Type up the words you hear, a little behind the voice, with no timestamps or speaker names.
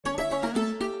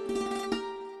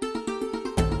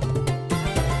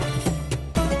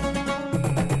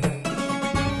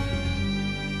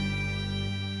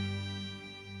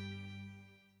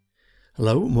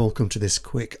Hello and welcome to this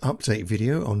quick update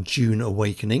video on Dune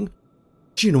Awakening.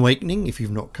 Dune Awakening, if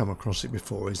you've not come across it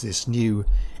before, is this new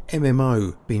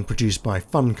MMO being produced by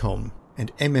Funcom,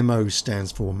 and MMO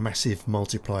stands for Massive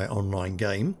Multiplayer Online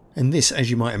Game, and this, as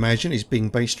you might imagine, is being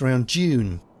based around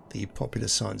Dune, the popular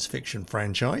science fiction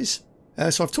franchise.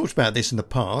 So I've talked about this in the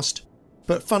past,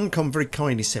 but Funcom very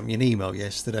kindly sent me an email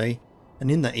yesterday, and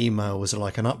in that email was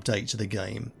like an update to the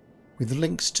game with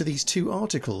links to these two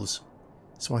articles.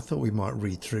 So I thought we might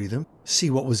read through them,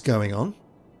 see what was going on.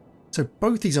 So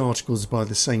both these articles are by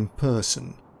the same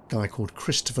person, a guy called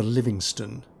Christopher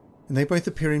Livingston, and they both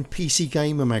appear in PC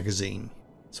Gamer magazine.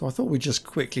 So I thought we'd just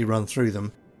quickly run through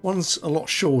them. One's a lot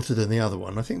shorter than the other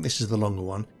one. I think this is the longer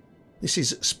one. This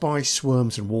is Spice,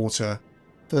 Worms and Water.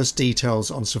 First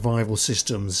details on survival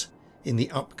systems in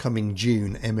the upcoming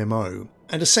Dune MMO.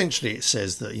 And essentially it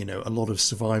says that, a lot of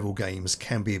survival games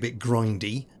can be a bit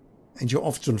grindy, and you're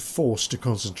often forced to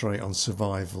concentrate on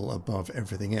survival above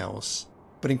everything else.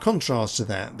 But in contrast to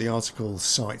that, the article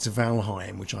cites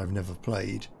Valheim, which I've never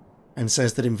played, and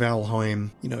says that in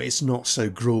Valheim, it's not so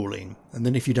grueling, and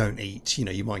then if you don't eat,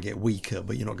 you might get weaker,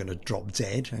 but you're not going to drop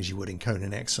dead as you would in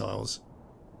Conan Exiles.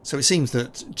 So it seems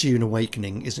that Dune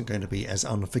Awakening isn't going to be as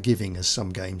unforgiving as some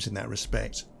games in that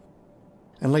respect.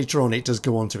 And later on it does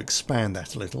go on to expand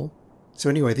that a little. So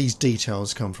anyway, these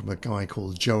details come from a guy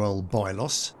called Joel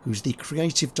Bylos, who's the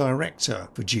creative director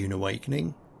for Dune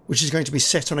Awakening, which is going to be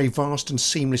set on a vast and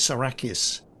seamless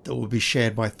Arrakis that will be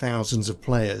shared by thousands of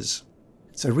players.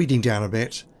 So reading down a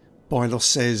bit, Bylos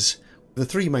says the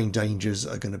three main dangers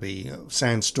are going to be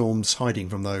sandstorms, hiding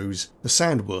from those, the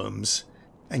sandworms,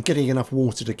 and getting enough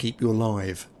water to keep you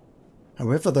alive.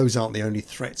 However, those aren't the only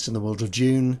threats in the world of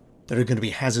Dune. There are going to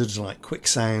be hazards like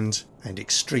quicksand and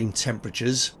extreme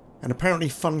temperatures. And apparently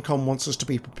Funcom wants us to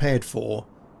be prepared for,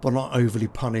 but not overly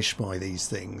punished by these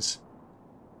things.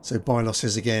 So Bylos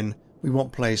says again, we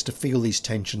want players to feel these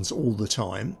tensions all the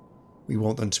time. We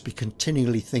want them to be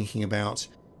continually thinking about,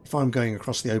 if I'm going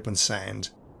across the open sand,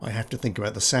 I have to think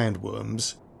about the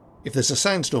sandworms. If there's a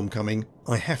sandstorm coming,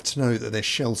 I have to know that there's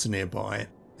shelter nearby.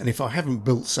 And if I haven't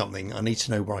built something, I need to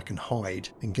know where I can hide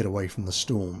and get away from the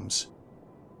storms.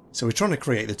 So we're trying to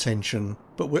create the tension,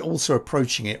 but we're also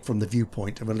approaching it from the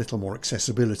viewpoint of a little more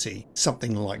accessibility,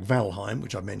 something like Valheim,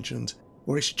 which I mentioned,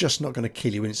 where it's just not going to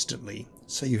kill you instantly,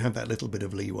 so you have that little bit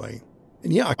of leeway.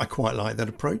 And yeah, I quite like that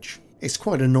approach. It's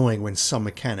quite annoying when some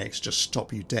mechanics just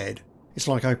stop you dead. It's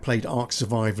like I played Ark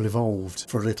Survival Evolved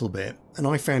for a little bit, and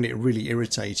I found it really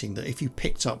irritating that if you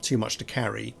picked up too much to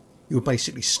carry, you were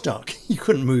basically stuck. You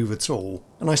couldn't move at all.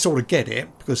 And I sort of get it,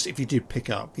 because if you did pick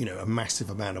up, a massive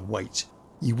amount of weight,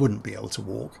 you wouldn't be able to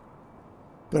walk.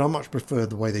 But I much prefer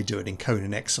the way they do it in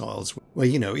Conan Exiles, where,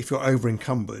 if you're over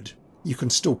encumbered, you can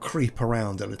still creep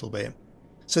around a little bit.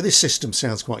 So this system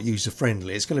sounds quite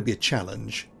user-friendly. It's going to be a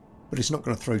challenge, but it's not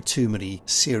going to throw too many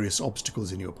serious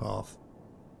obstacles in your path.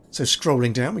 So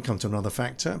scrolling down, we come to another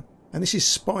factor, and this is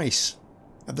spice.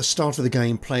 At the start of the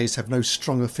game, players have no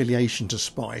strong affiliation to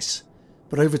spice,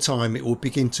 but over time it will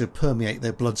begin to permeate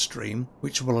their bloodstream,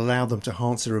 which will allow them to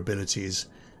enhance their abilities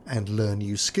and learn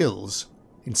new skills.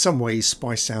 In some ways,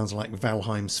 spice sounds like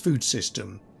Valheim's food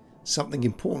system, something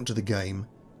important to the game,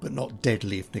 but not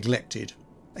deadly if neglected.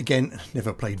 Again,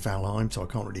 never played Valheim, so I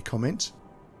can't really comment.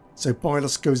 So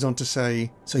Bylos goes on to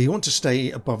say, so you want to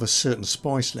stay above a certain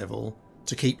spice level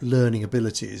to keep learning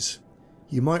abilities.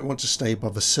 You might want to stay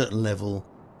above a certain level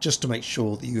just to make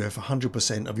sure that you have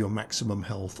 100% of your maximum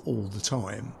health all the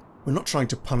time. We're not trying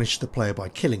to punish the player by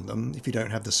killing them if you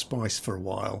don't have the spice for a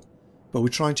while, but we're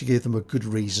trying to give them a good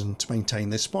reason to maintain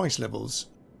their spice levels.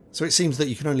 So it seems that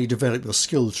you can only develop your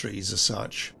skill trees as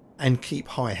such, and keep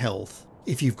high health,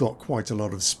 if you've got quite a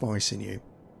lot of spice in you.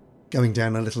 Going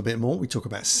down a little bit more, we talk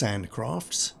about sand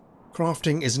crafts.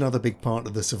 Crafting is another big part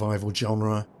of the survival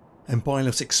genre, and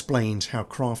Bylos explained how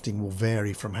crafting will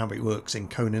vary from how it works in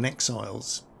Conan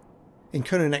Exiles. In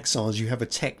Conan Exiles you have a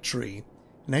tech tree,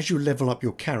 and as you level up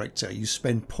your character you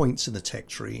spend points in the tech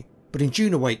tree. But in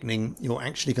Dune Awakening, you're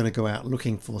actually going to go out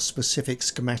looking for specific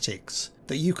schematics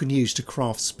that you can use to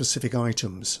craft specific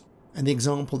items. And the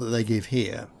example that they give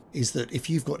here is that if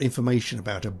you've got information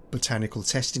about a botanical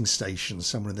testing station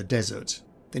somewhere in the desert,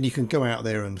 then you can go out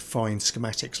there and find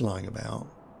schematics lying about.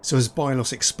 So as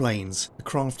Bylos explains, the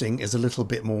crafting is a little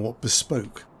bit more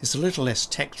bespoke. It's a little less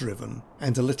tech driven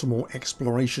and a little more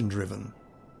exploration driven.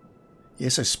 Yeah,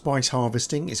 so spice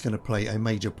harvesting is going to play a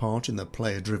major part in the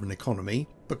player-driven economy,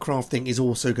 but crafting is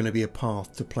also going to be a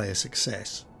path to player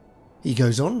success. He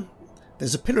goes on,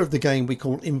 there's a pillar of the game we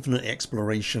call infinite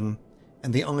exploration,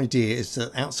 and the idea is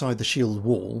that outside the shield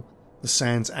wall, the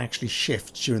sands actually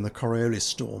shift during the Coriolis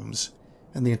storms,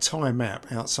 and the entire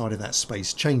map outside of that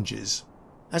space changes.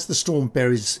 As the storm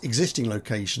buries existing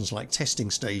locations like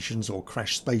testing stations or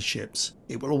crashed spaceships,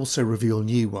 it will also reveal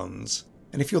new ones.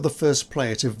 And if you're the first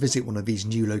player to visit one of these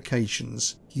new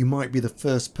locations, you might be the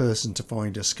first person to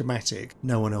find a schematic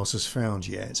no one else has found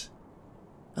yet.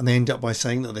 And they end up by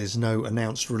saying that there's no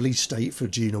announced release date for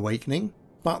Dune Awakening,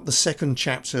 but the second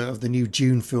chapter of the new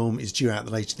Dune film is due out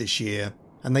later this year,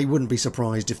 and they wouldn't be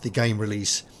surprised if the game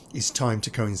release is timed to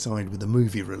coincide with the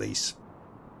movie release.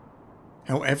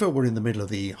 However, we're in the middle of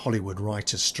the Hollywood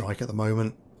writers' strike at the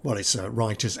moment. Well, it's a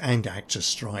writers and actors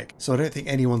strike, so I don't think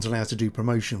anyone's allowed to do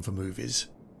promotion for movies,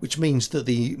 which means that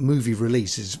the movie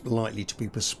release is likely to be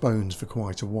postponed for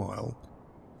quite a while.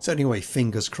 So anyway,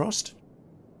 fingers crossed.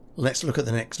 Let's look at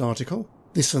the next article.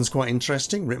 This one's quite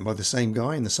interesting, written by the same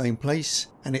guy in the same place,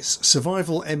 and it's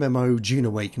Survival MMO Dune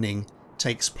Awakening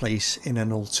takes place in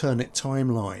an alternate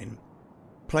timeline.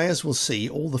 Players will see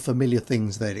all the familiar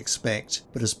things they'd expect,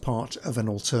 but as part of an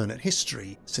alternate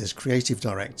history, says creative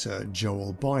director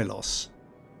Joel Bylos.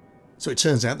 So it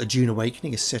turns out that Dune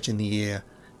Awakening is set in the year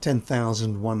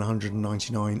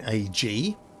 10,199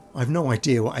 AG. I've no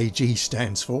idea what AG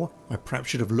stands for. I perhaps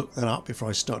should have looked that up before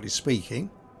I started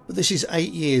speaking. But this is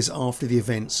 8 years after the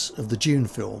events of the Dune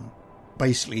film,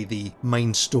 basically the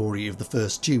main story of the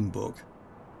first Dune book.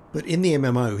 But in the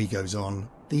MMO, he goes on,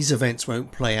 these events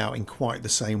won't play out in quite the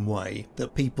same way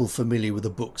that people familiar with the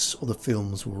books or the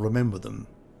films will remember them.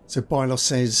 So Bylos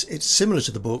says it's similar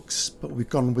to the books, but we've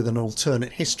gone with an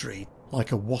alternate history,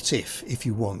 like a what if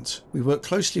you want. We worked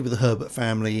closely with the Herbert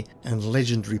family and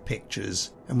Legendary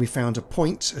Pictures, and we found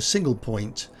a single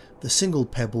point, the single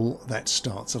pebble that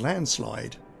starts a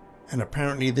landslide. And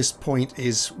apparently this point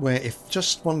is where if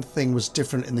just one thing was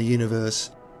different in the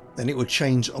universe, then it would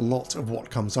change a lot of what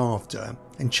comes after,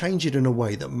 and change it in a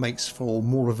way that makes for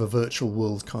more of a virtual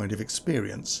world kind of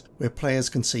experience, where players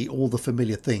can see all the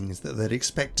familiar things that they'd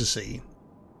expect to see.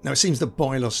 Now it seems that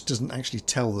Bylos doesn't actually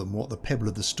tell them what the pebble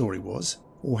of the story was,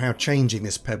 or how changing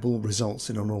this pebble results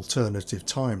in an alternative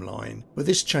timeline, but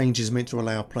this change is meant to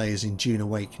allow players in Dune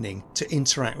Awakening to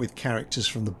interact with characters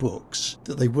from the books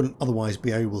that they wouldn't otherwise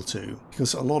be able to,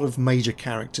 because a lot of major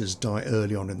characters die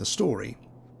early on in the story.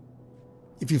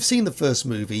 If you've seen the first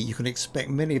movie, you can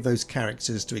expect many of those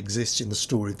characters to exist in the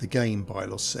story of the game,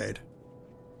 Bylos said.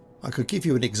 I could give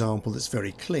you an example that's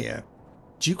very clear.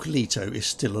 Duke Leto is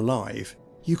still alive.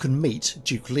 You can meet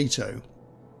Duke Leto.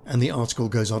 And the article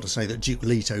goes on to say that Duke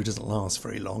Leto doesn't last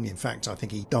very long. In fact, I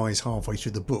think he dies halfway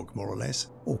through the book, more or less,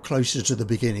 or closer to the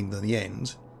beginning than the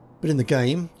end. But in the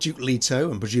game, Duke Leto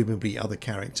and presumably other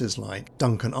characters like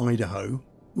Duncan Idaho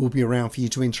will be around for you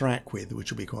to interact with,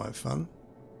 which will be quite fun.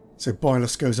 So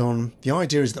Bylos goes on, the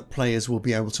idea is that players will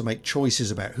be able to make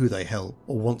choices about who they help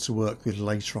or want to work with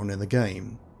later on in the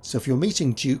game. So if you're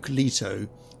meeting Duke Leto,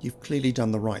 you've clearly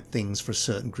done the right things for a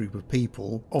certain group of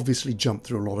people, obviously jumped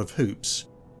through a lot of hoops.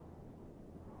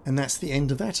 And that's the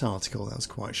end of that article. That was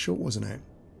quite short, wasn't it?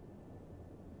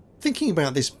 Thinking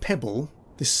about this pebble,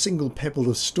 this single pebble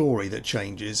of story that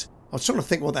changes, I was trying to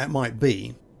think what that might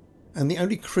be. And the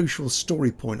only crucial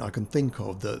story point I can think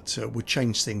of that would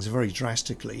change things very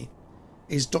drastically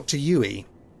is Dr. Yueh.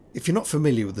 If you're not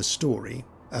familiar with the story,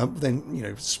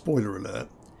 then, spoiler alert,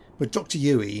 but Dr.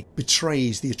 Yueh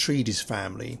betrays the Atreides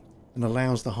family and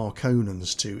allows the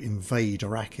Harkonnens to invade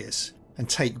Arrakis and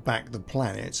take back the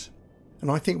planet. And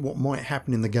I think what might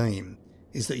happen in the game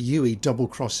is that Yueh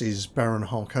double-crosses Baron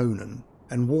Harkonnen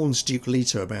and warns Duke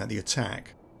Leto about the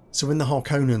attack. So when the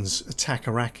Harkonnens attack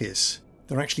Arrakis,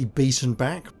 they're actually beaten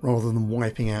back rather than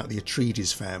wiping out the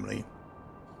Atreides family.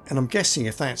 And I'm guessing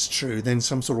if that's true, then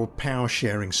some sort of power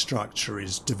sharing structure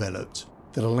is developed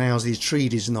that allows the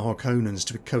Atreides and the Harkonnens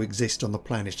to coexist on the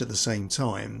planet at the same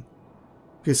time.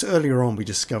 Because earlier on we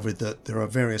discovered that there are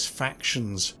various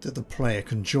factions that the player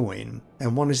can join,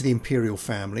 and one is the Imperial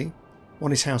family,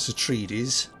 one is House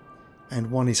Atreides, and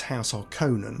one is House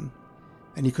Harkonnen,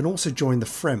 and you can also join the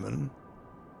Fremen,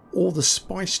 or the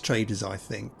Spice Traders. I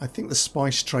think the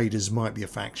Spice Traders might be a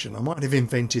faction. I might have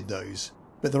invented those,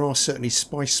 but there are certainly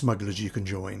spice smugglers you can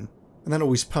join. And that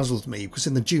always puzzled me, because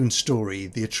in the Dune story,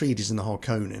 the Atreides and the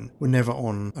Harkonnen were never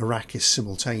on Arrakis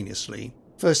simultaneously.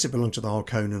 First it belonged to the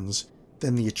Harkonnens,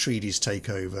 then the Atreides take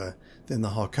over, then the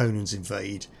Harkonnens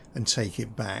invade and take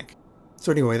it back.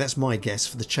 So anyway, that's my guess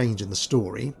for the change in the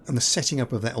story and the setting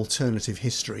up of that alternative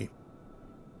history.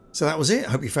 So that was it.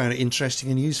 I hope you found it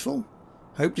interesting and useful.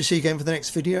 Hope to see you again for the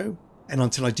next video, and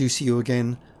until I do see you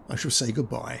again, I shall say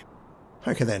goodbye.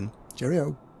 Okay then,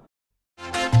 cheerio.